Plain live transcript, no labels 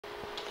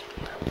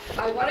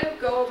I want to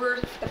go over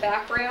the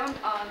background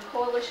on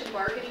coalition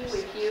bargaining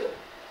with you.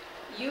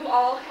 You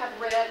all have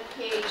read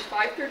page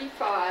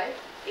 535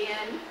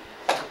 in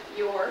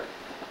your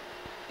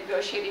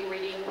negotiating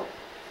reading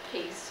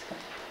case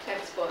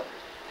textbook.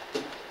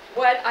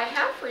 What I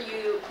have for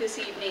you this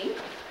evening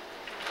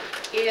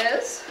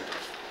is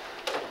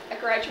a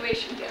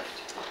graduation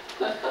gift.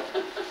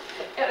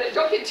 And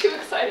don't get too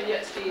excited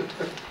yet, Steve.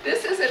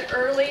 This is an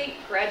early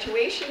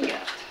graduation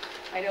gift.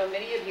 I know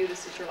many of you,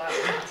 this is your last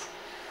class.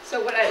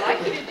 So what I'd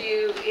like you to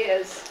do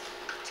is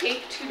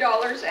take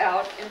 $2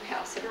 out and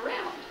pass it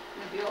around.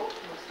 Nabil, we'll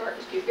start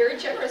with you. Very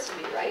generous of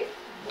me, right?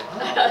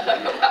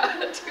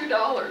 Wow.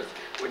 $2.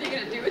 What are you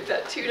going to do with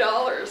that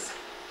 $2?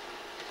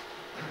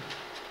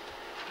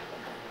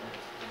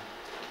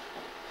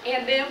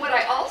 And then what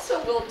I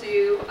also will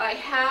do, I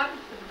have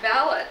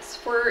ballots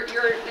for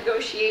your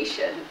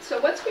negotiation. So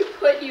once we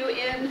put you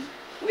in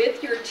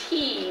with your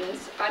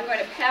teams, I'm going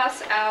to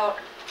pass out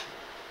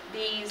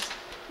these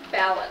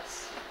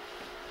ballots.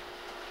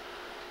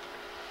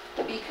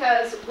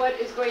 Because what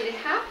is going to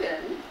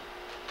happen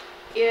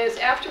is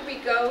after we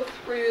go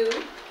through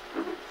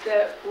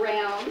the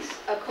rounds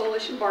of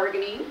coalition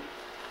bargaining,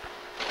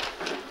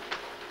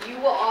 you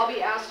will all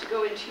be asked to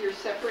go into your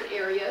separate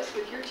areas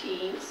with your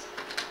teams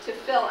to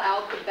fill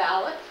out the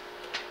ballot,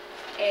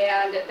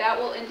 and that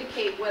will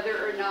indicate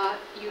whether or not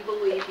you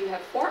believe you have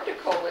formed a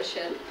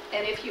coalition,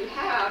 and if you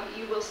have,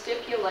 you will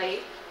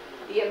stipulate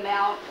the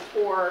amount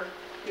for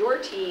your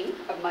team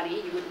of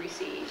money you would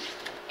receive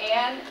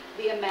and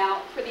the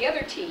amount for the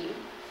other team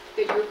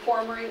that you're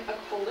forming a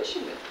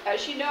coalition with.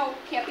 As you know, it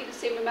can't be the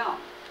same amount.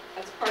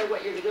 That's part of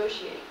what you're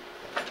negotiating.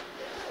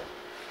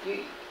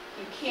 You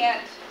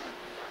can't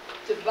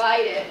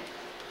divide it.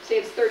 Say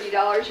it's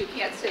 $30, you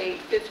can't say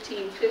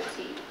 $15.50.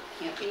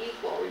 Can't be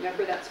equal.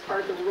 Remember, that's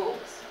part of the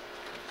rules.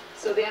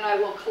 So then I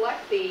will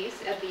collect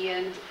these at the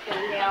end and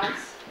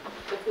announce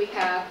if we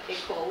have a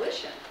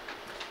coalition.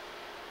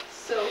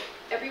 So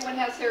everyone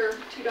has their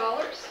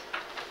 $2?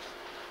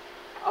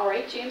 All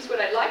right, James, what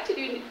I'd like to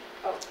do,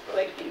 oh,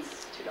 like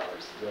these $2.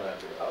 You don't have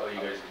to, oh,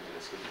 you guys can do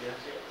this.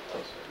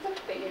 Yeah.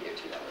 They need their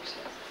 $2, yes.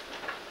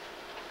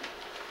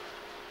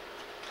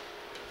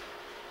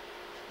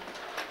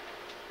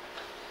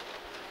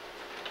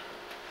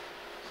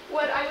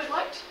 What I would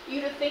like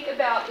you to think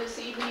about this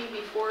evening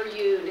before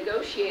you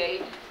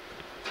negotiate,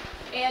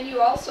 and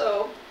you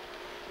also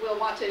will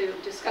want to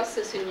discuss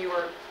this in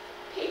your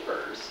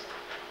papers,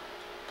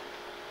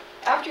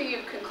 after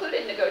you've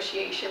concluded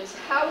negotiations,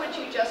 how would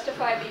you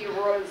justify the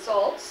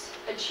results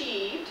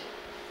achieved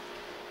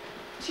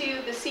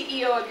to the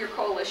CEO of your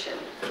coalition?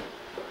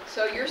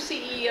 So your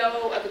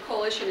CEO of the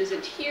coalition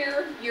isn't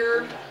here,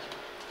 you're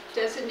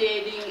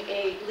designating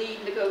a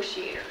lead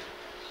negotiator.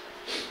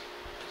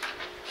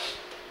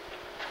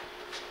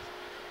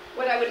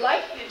 What I would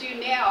like you to do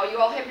now, you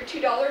all have your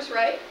 $2,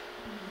 right?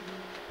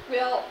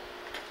 Well,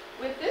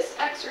 with this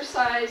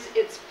exercise,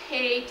 it's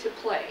pay to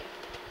play.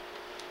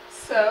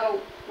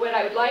 So what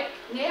I would like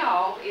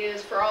now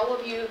is for all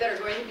of you that are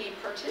going to be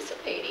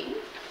participating,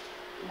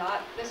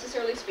 not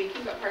necessarily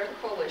speaking, but part of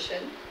the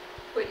coalition,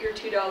 put your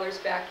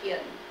 $2 back in.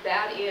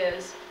 That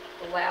is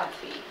the lab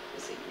fee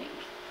this evening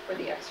for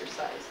the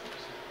exercise.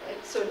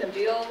 Right? So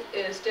Nabil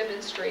is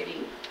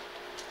demonstrating.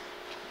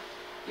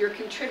 You're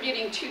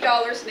contributing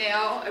 $2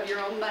 now of your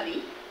own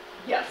money.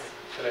 Yes.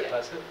 Should I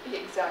pass it?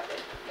 Exactly.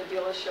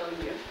 Nabil is showing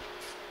you.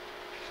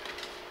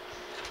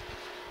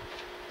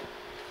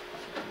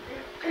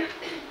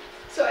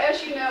 So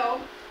as you know,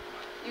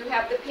 you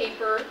have the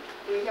paper.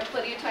 We have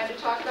plenty of time to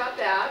talk about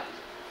that.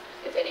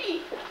 If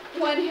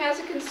anyone has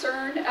a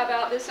concern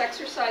about this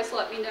exercise,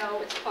 let me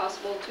know. It's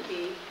possible to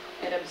be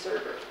an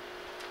observer.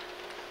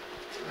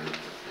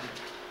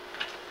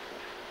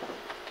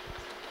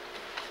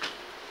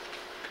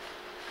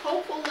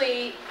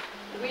 Hopefully,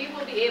 we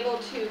will be able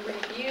to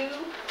review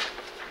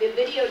the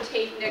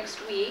videotape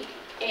next week,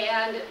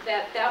 and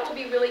that will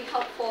be really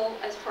helpful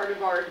as part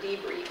of our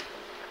debrief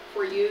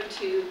for you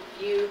to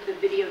view the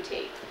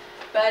videotape.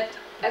 But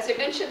as I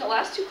mentioned, the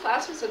last two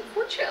classes,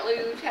 unfortunately,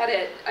 we've had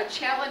a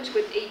challenge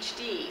with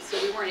HD,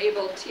 so we weren't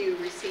able to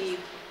receive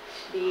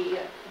the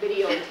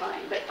video in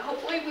time. But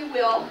hopefully we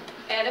will,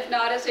 and if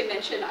not, as I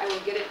mentioned, I will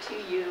get it to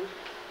you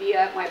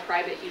via my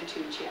private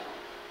YouTube channel.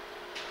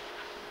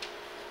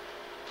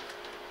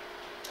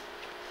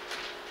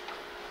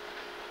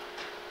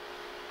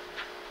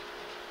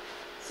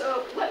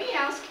 So let me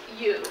ask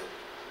you,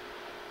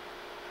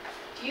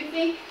 do you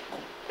think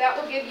that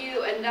will give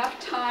you enough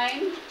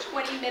time,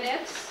 20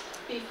 minutes,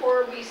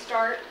 before we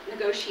start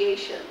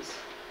negotiations?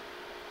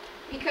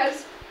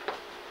 Because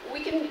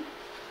we can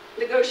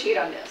negotiate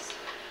on this.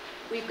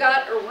 We've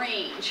got a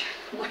range.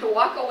 My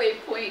walk-away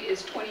point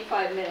is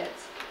 25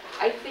 minutes.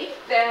 I think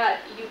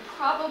that you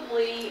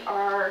probably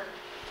are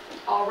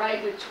all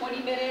right with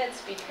 20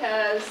 minutes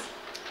because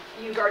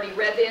you've already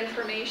read the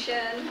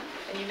information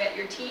and you met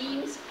your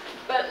teams.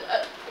 But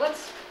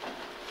let's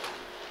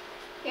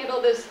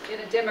handle this in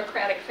a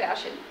democratic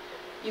fashion.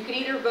 You can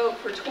either vote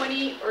for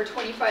 20 or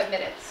 25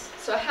 minutes.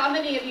 So how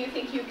many of you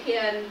think you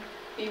can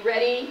be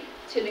ready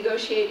to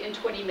negotiate in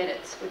 20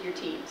 minutes with your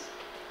teams?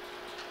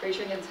 Raise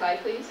your hands high,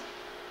 please.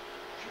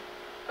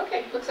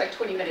 Okay, looks like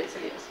 20 minutes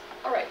it is.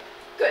 All right,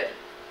 good.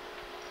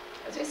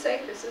 As I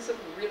say, this is a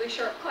really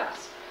sharp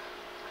class.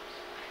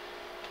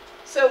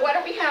 So why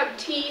don't we have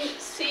Team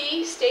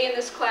C stay in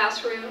this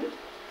classroom?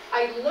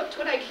 I looked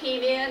when I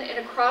came in, and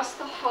across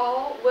the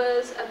hall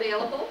was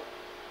available,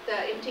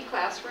 the empty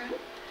classroom.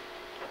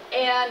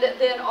 And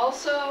then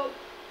also,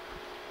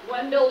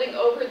 one building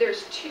over,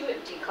 there's 2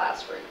 empty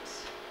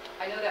classrooms.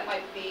 I know that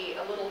might be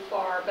a little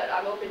far, but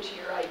I'm open to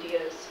your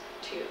ideas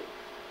too.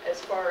 As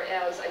far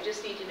as, I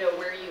just need to know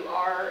where you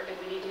are, and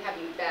we need to have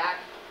you back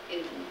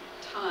in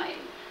time.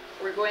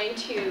 We're going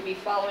to be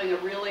following a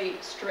really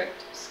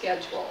strict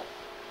schedule.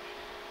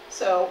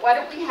 So why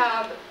don't we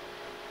have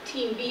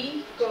Team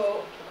B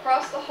go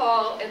across the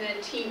hall, and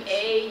then Team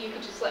A, you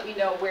can just let me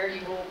know where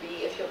you will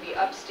be, if you'll be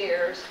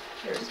upstairs.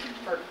 There's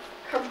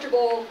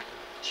comfortable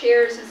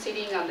chairs and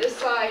seating on this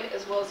side,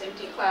 as well as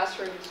empty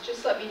classrooms.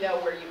 Just let me know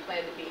where you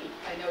plan to be.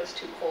 I know it's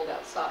too cold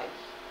outside.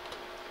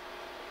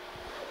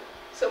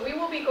 So we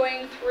will be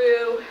going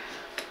through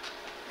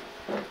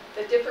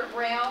the different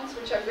rounds,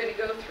 which I'm going to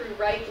go through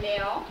right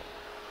now.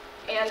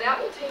 And that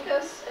will take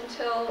us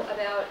until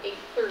about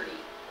 8:30.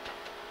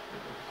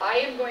 I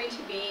am going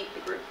to be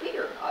the group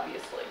leader,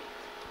 obviously.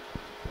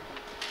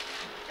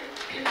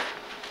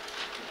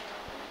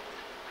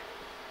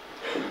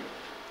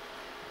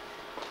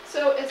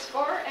 So as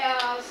far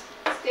as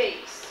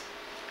stakes,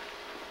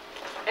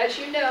 as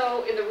you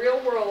know, in the real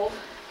world,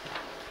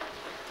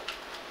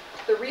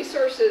 the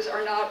resources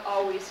are not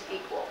always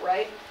equal,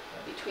 right,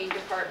 between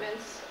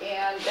departments,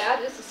 and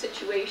that is the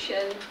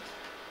situation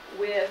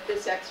with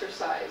this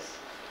exercise.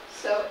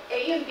 So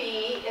A and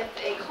B, if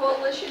a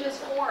coalition is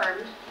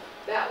formed,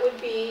 that would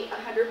be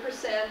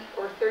 100%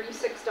 or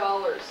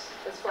 $36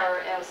 as far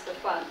as the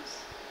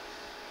funds.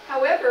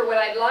 However, what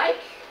I'd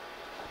like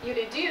you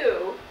to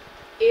do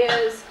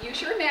is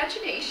use your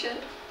imagination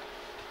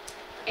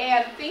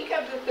and think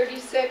of the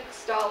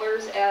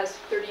 $36 as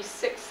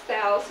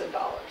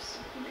 $36,000.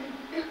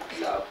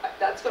 So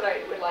that's what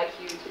I would like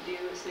you to do,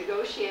 is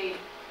negotiate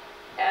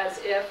as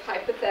if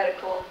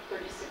hypothetical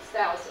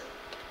 36,000.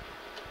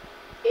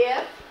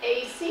 If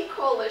a C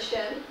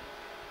coalition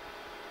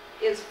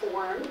is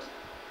formed,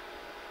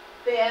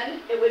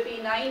 then it would be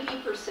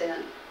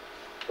 90%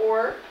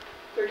 or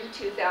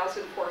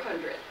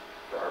 32,400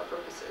 for our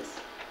purposes.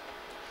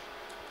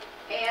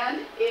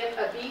 And if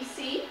a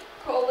BC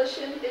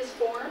coalition is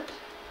formed,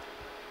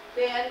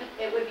 then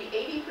it would be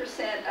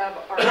 80% of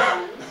our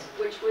funds,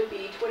 which would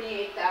be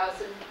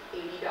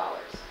 $28,080.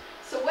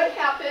 So what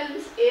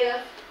happens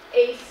if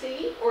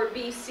AC or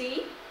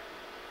BC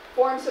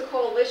forms a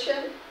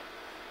coalition?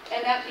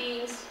 And that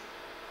means,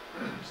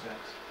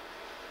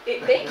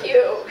 thank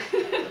you.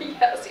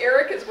 Yes,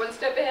 Eric is one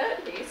step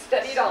ahead. He's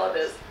studied all of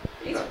this.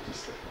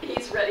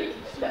 He's ready.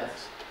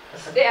 Yes.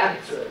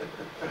 Snacks.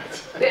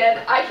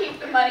 Then I keep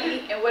the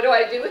money, and what do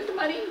I do with the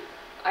money?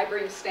 I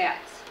bring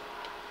snacks.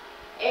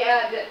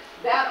 And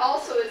that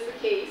also is the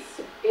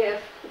case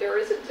if there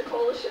isn't a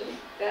coalition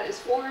that is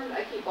formed.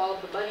 I keep all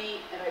of the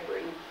money, and I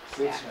bring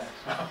snacks.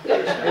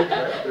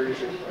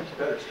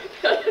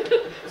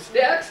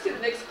 Snacks to the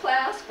next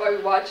class while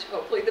we watch,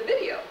 hopefully, the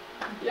video.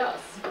 Yes.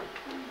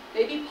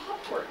 Maybe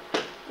popcorn.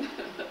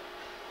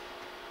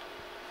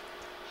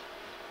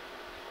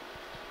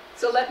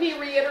 So let me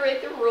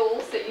reiterate the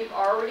rules that you've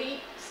already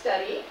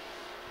studied.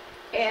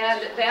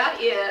 And that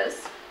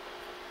is,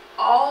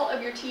 all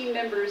of your team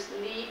members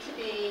need to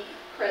be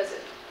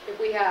present. If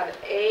we have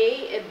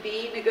A and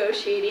B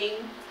negotiating,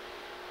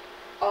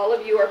 all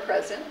of you are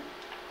present.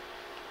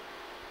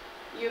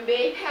 You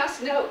may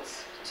pass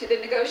notes to the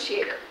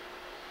negotiator.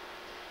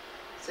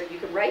 So you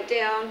can write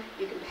down,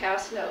 you can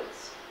pass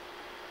notes.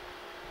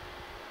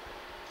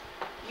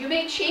 You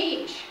may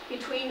change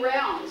between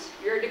rounds.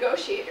 You're a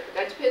negotiator.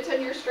 That depends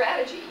on your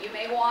strategy. You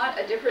may want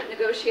a different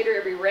negotiator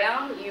every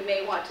round. You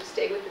may want to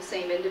stay with the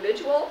same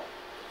individual.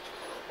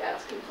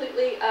 That's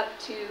completely up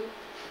to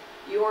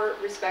your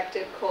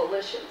respective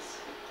coalitions.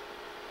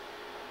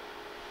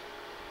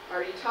 I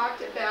already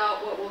talked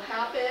about what will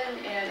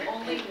happen, and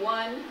only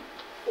one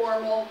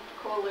formal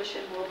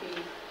coalition will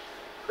be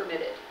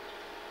permitted.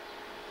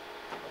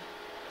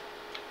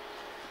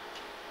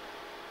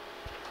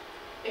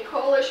 A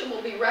coalition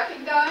will be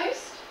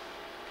recognized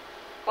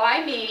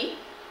by me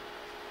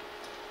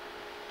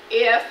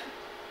if,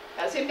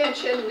 as I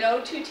mentioned,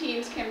 no 2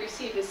 teams can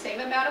receive the same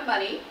amount of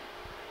money.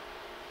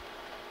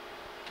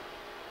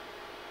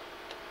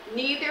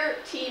 Neither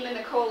team in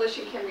the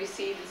coalition can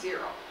receive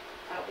 0.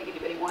 I don't think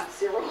anybody wants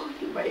 0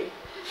 anyway.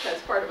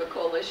 That's part of a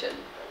coalition.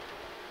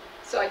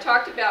 So I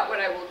talked about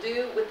what I will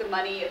do with the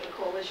money if the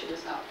coalition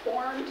is not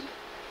formed.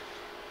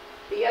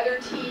 The other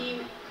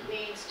team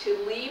needs to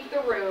leave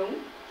the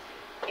room,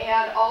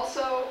 and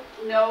also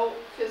no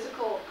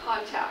physical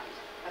contact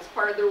as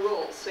part of the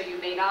rules. So you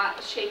may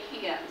not shake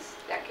hands.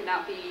 That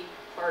cannot be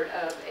part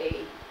of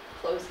a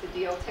close the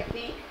deal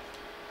technique.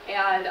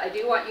 And I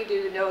do want you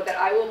to know that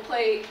I will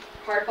play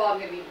hardball. I'm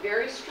going to be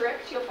very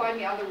strict. You'll find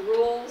me on the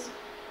rules.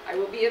 I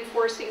will be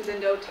enforcing the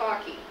no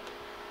talking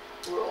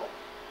rule.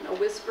 No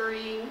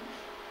whispering.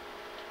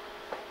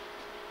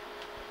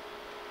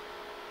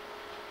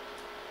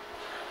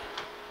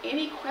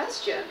 Any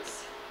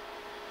questions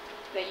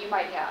that you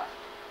might have?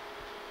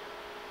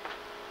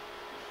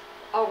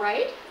 All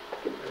right.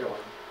 I got one.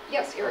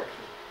 Yes, Eric.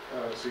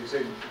 So you say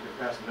you can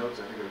pass notes.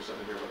 I think there was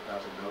something here about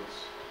passing notes.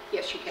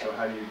 Yes, you can. So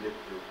how do you get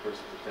the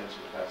person's attention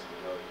to passing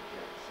the note? You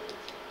can't say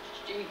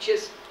it's, You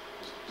just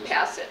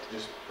pass it.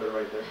 Just put it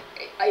right there.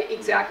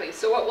 Exactly.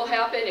 So what will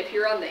happen if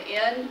you're on the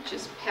end,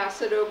 just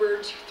pass it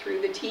over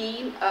through the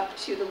team up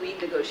to the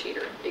lead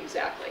negotiator.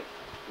 Exactly.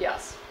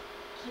 Yes.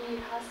 Can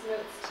you pass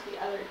notes to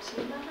the other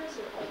team members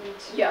or only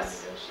to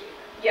Yes. the negotiator?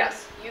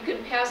 Yes, you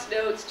can pass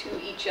notes to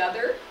each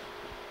other,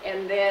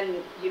 and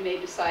then you may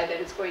decide that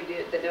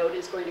the note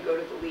is going to go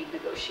to the lead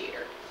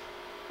negotiator.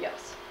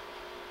 Yes.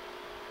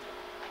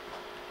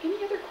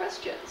 Any other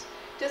questions?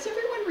 Does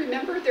everyone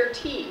remember their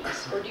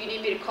teams, or do you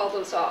need me to call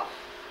those off?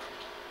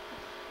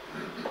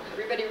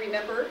 Everybody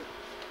remember?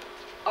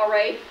 All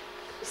right.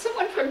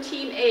 Someone from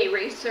Team A,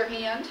 raise their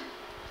hand.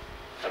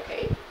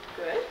 Okay,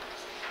 good.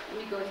 Let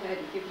me go ahead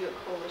and give you a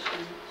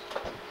coalition.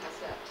 Pass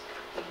that,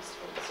 please.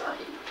 Oh, sorry.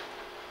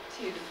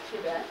 To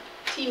Yvette.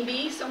 Team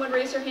B, someone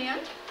raise their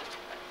hand.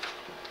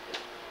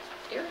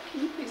 Eric,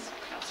 can you please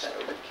pass that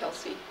over to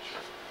Kelsey?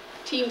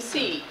 Team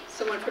C,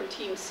 someone from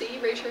Team C,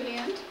 raise your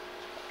hand.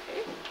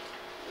 Okay,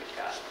 we've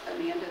got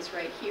Amanda's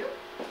right here.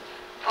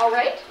 All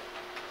right,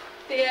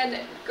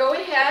 then go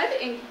ahead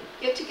and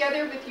get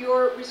together with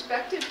your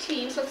respective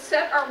teams. Let's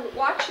set our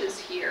watches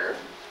here.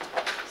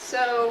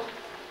 So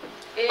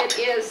it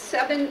is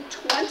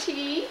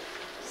 7:20.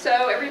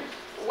 So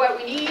what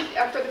we need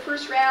for the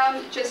first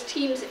round, just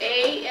teams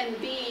A and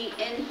B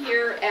in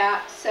here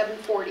at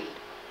 7:40.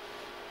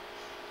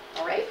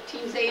 All right,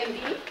 teams A and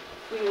B,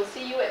 we will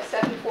see you at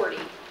 7:40.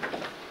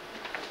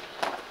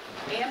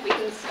 And we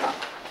can stop.